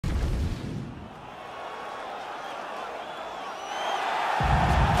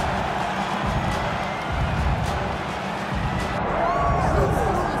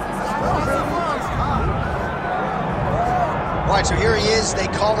right, so here he is. They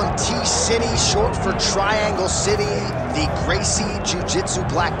call him T-City, short for Triangle City. The Gracie Jiu-Jitsu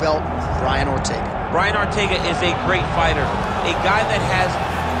black belt, Brian Ortega. Brian Ortega is a great fighter, a guy that has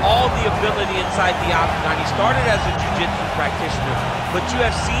all the ability inside the octagon. He started as a jiu-jitsu practitioner, but you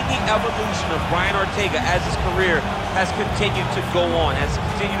have seen the evolution of Brian Ortega as his career has continued to go on, has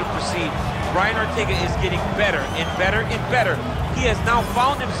continued to proceed. Brian Ortega is getting better and better and better. He has now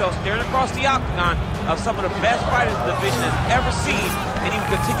found himself staring across the octagon of some of the best fighters the division has ever seen, and he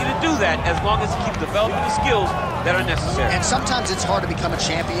will continue to do that as long as he keeps developing the skills that are necessary. And sometimes it's hard to become a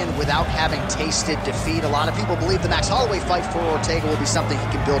champion without having tasted defeat. A lot of people believe the Max Holloway fight for Ortega will be something he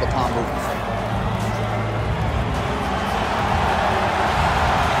can build upon moving forward.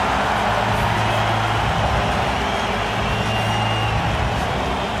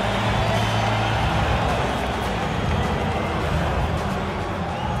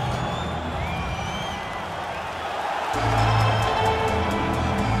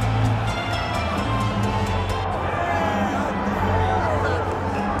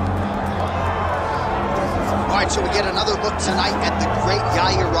 So we get another look tonight at the great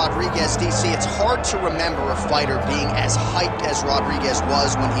Yair Rodriguez, DC. It's hard to remember a fighter being as hyped as Rodriguez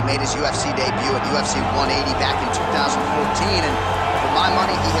was when he made his UFC debut at UFC 180 back in 2014, and for my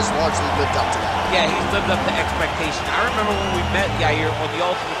money, he has largely lived up to that. Yeah, he's lived up to expectation. I remember when we met Yair on the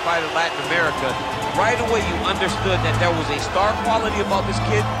Ultimate Fighter Latin America, right away you understood that there was a star quality about this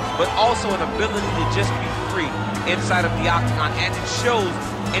kid, but also an ability to just be free inside of the octagon, and it shows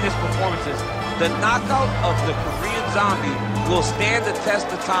in his performances. The knockout of the Korean Zombie will stand the test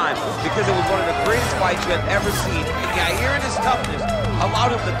of time because it was one of the greatest fights you have ever seen. And Yair and his toughness allowed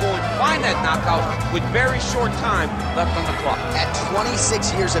him to go and find that knockout with very short time left on the clock. At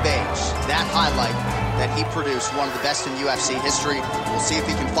 26 years of age, that highlight that he produced, one of the best in UFC history. We'll see if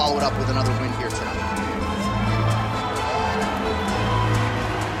he can follow it up with another win here tonight.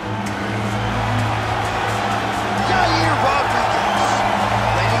 Yair Rodriguez,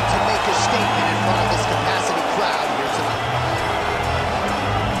 ready to make a statement in front of this capacity crowd here tonight.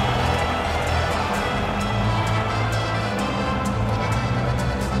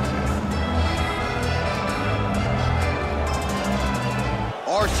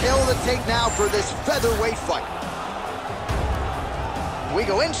 Our tail of the tape now for this featherweight fight. We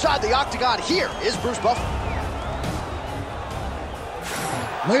go inside the octagon. Here is Bruce Buffer.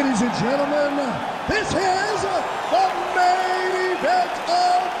 Ladies and gentlemen, this is the main event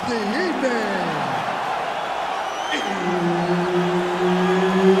of the evening.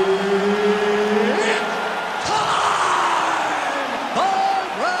 It's time!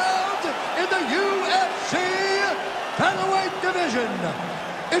 5 rounds in the UFC Featherweight division.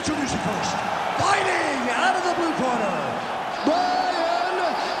 Introducing first, fighting out of the blue corner,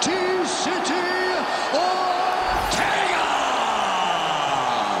 Brian T-City Ortega.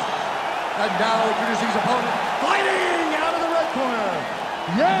 And now introducing his opponent, fighting out of the red corner,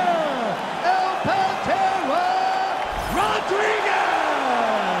 Yair Rodriguez.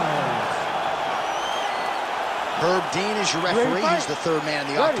 Herb Dean is your referee. He's the third man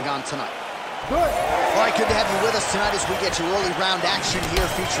in the octagon tonight. All right, good to have you with us tonight as we get your early round action here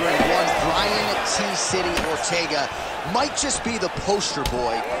featuring one Brian T-City Ortega. Might just be the poster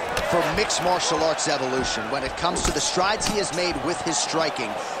boy for mixed martial arts evolution when it comes to the strides he has made with his striking.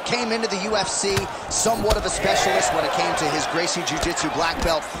 Came into the UFC somewhat of a specialist when it came to his Gracie Jiu-Jitsu black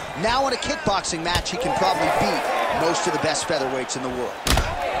belt. Now in a kickboxing match, he can probably beat most of the best featherweights in the world.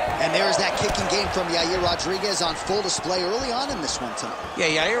 And there's that kicking game from Yair Rodriguez on full display early on in this one tonight. Yeah,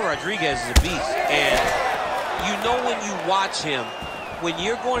 Yair Rodriguez is a beast. And you know when you watch him, when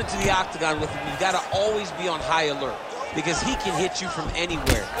you're going into the octagon with him, you got to always be on high alert because he can hit you from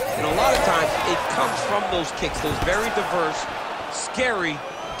anywhere. And a lot of times it comes from those kicks, those very diverse, scary,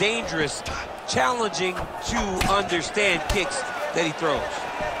 dangerous, challenging to understand kicks that he throws.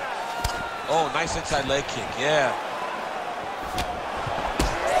 Oh, nice inside leg kick, yeah.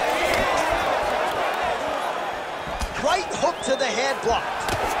 Right hook to the head, blocked.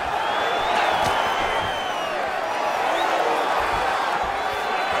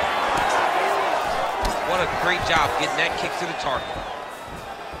 What a great job getting that kick to the target.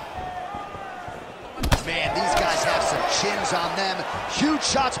 Man, these guys have some chins on them. Huge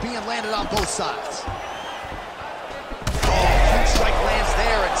shots being landed on both sides. Oh, huge strike lands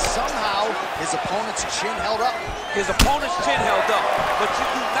there, and somehow his opponent's chin held up. His opponent's chin held up, but you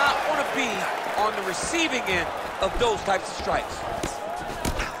do not want to be on the receiving end of those types of strikes.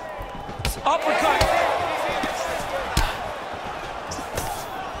 Uppercut.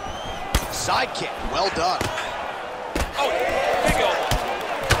 Side kick, well done. Oh, big elbow.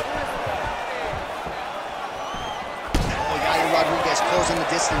 Oh, Yair Rodriguez closing the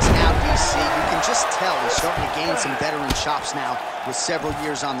distance now, DC. You can just tell he's starting to gain some veteran chops now with several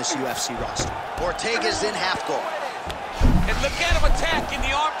years on this UFC roster. Ortega's in half guard. And look at him attack in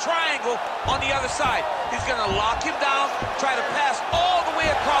the arm triangle on the other side. He's going to lock him down, try to pass all the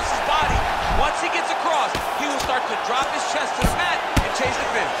way across his body. Once he gets across, he will start to drop his chest to the mat and chase the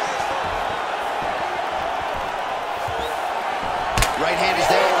finish. Right hand is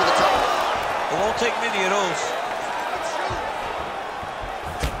there over the top. It won't take many of those.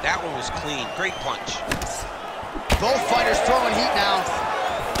 That one was clean. Great punch. Both fighters throwing heat now.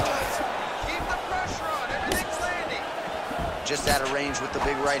 Just out of range with the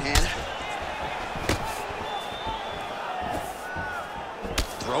big right hand.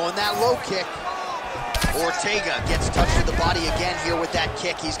 Throwing that low kick. Ortega gets touched to the body again here with that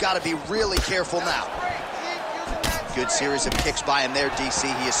kick. He's got to be really careful now. Good series of kicks by him there, DC.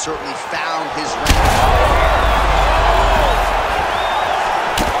 He has certainly found his range.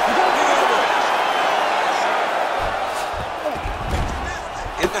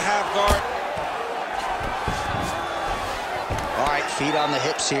 In the half guard. All right, feet on the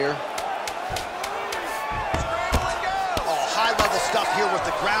hips here. Oh, high-level stuff here with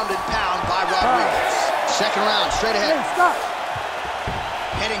the ground and pound by Rodriguez. Second round, straight ahead. Hey, stop.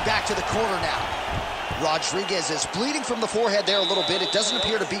 Heading back to the corner now. Rodriguez is bleeding from the forehead there a little bit. It doesn't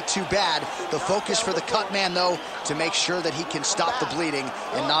appear to be too bad. The focus for the cut man, though, to make sure that he can stop the bleeding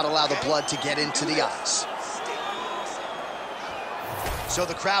and not allow the blood to get into the eyes. So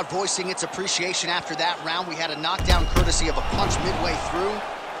the crowd voicing its appreciation after that round. We had a knockdown courtesy of a punch midway through.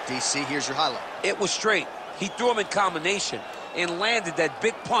 DC, here's your highlight. It was straight. He threw him in combination and landed that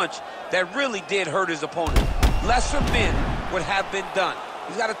big punch that really did hurt his opponent. Lesser men would have been done.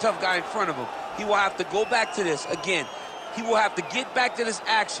 He's got a tough guy in front of him. He will have to go back to this. Again, he will have to get back to this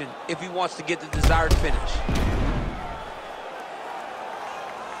action if he wants to get the desired finish.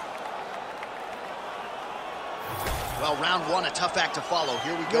 Well, round one, a tough act to follow.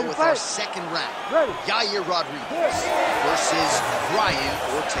 Here we go with our second round. Yair Rodriguez versus Brian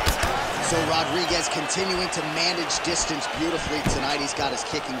Ortega. So Rodriguez continuing to manage distance beautifully tonight. He's got his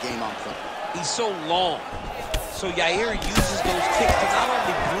kicking game on point. He's so long. So Yair uses those kicks to not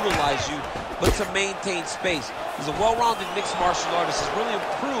only brutalize you, but to maintain space. He's a well-rounded mixed martial artist. He's really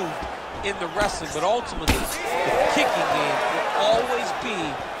improved in the wrestling, but ultimately, the kicking game will always be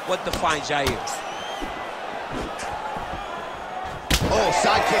what defines Yair. Oh,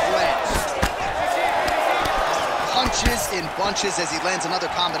 side kick lands. Punches in bunches as he lands another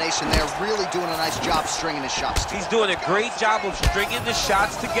combination there. Really doing a nice job stringing his shots. He's doing a great job of stringing the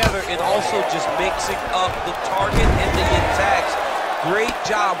shots together and also just mixing up the target and the attacks. Great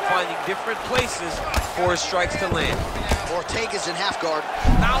job finding different places for his strikes to land. Ortega's in half guard.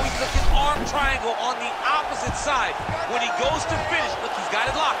 Now he's looking arm triangle on the opposite side. When he goes to finish, look, he's got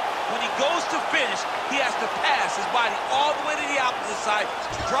it locked. When he goes to finish, he has to pass his body all the way to the opposite side,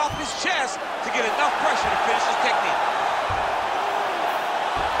 drop his chest to get enough pressure to finish his technique.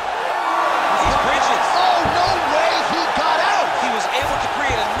 These bridges. Oh, no way, he got out. He was able to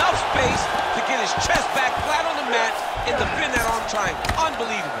create enough space to get his chest back flat on the mat and defend that arm triangle.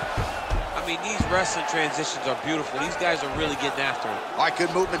 Unbelievable. I mean, these wrestling transitions are beautiful. These guys are really getting after it. All right,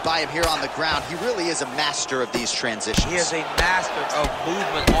 good movement by him here on the ground. He really is a master of these transitions. He is a master of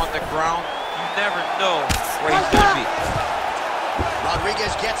movement on the ground. You never know where he's going to be.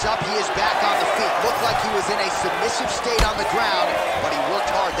 Rodriguez gets up. He is back on the feet. Looked like he was in a submissive state on the ground, but he worked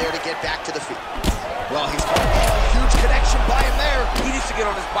hard there to get back to the feet. Well, he's got a huge connection by him there. He needs to get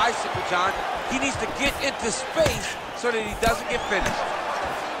on his bicycle, John. He needs to get into space so that he doesn't get finished.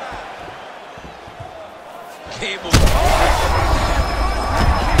 Game over. That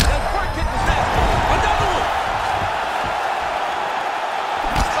front kick was nasty. Another one.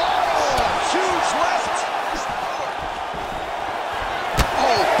 Oh, huge left.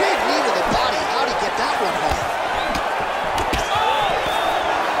 Oh, big knee to the body. How'd he get that one home?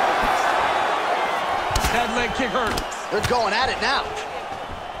 That leg kick hurt. They're going at it now.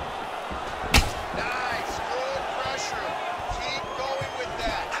 Nice, good pressure. Keep going with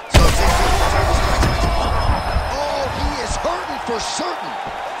that. So oh, he is hurting for certain.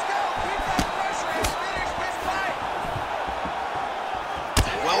 Let's go. Keep that pressure and finish this fight.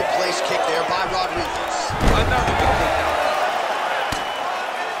 Well-placed kick there by Rodriguez. Another big takedown.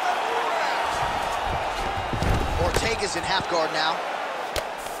 Ortega's in half guard now.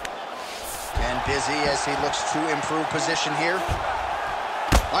 And busy as he looks to improve position here.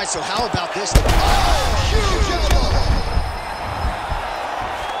 All right, so how about this? Oh, huge elbow!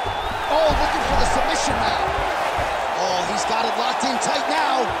 Oh, looking for the submission now. Oh, he's got it locked in tight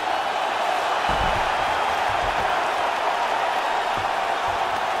now.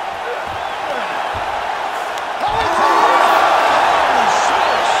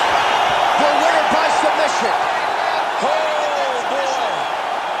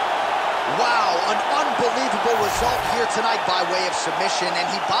 submission, and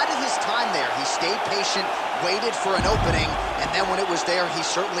he bided his time there. He stayed patient, waited for an opening, and then when it was there, he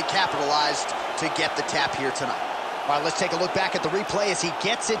certainly capitalized to get the tap here tonight. All right, let's take a look back at the replay as he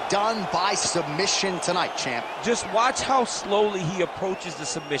gets it done by submission tonight, champ. Just watch how slowly he approaches the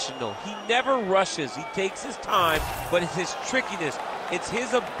submission, though. He never rushes. He takes his time, but it's his trickiness. It's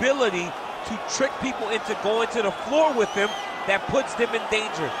his ability to trick people into going to the floor with him that puts them in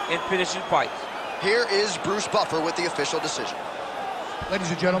danger in finishing fights. Here is Bruce Buffer with the official decision. Ladies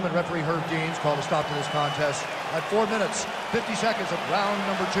and gentlemen, referee Herb Deans called a stop to this contest at 4 minutes, 50 seconds of round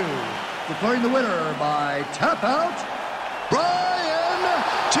number 2. Declaring the winner by tap out, Brian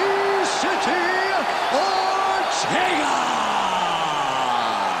T-City Ortega!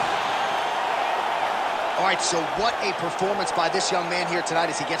 All right, so what a performance by this young man here tonight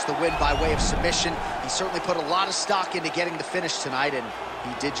as he gets the win by way of submission. He certainly put a lot of stock into getting the finish tonight, and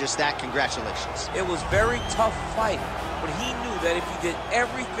he did just that. Congratulations. It was a very tough fight, but he knew that if he did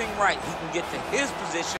everything right, he can get to his position.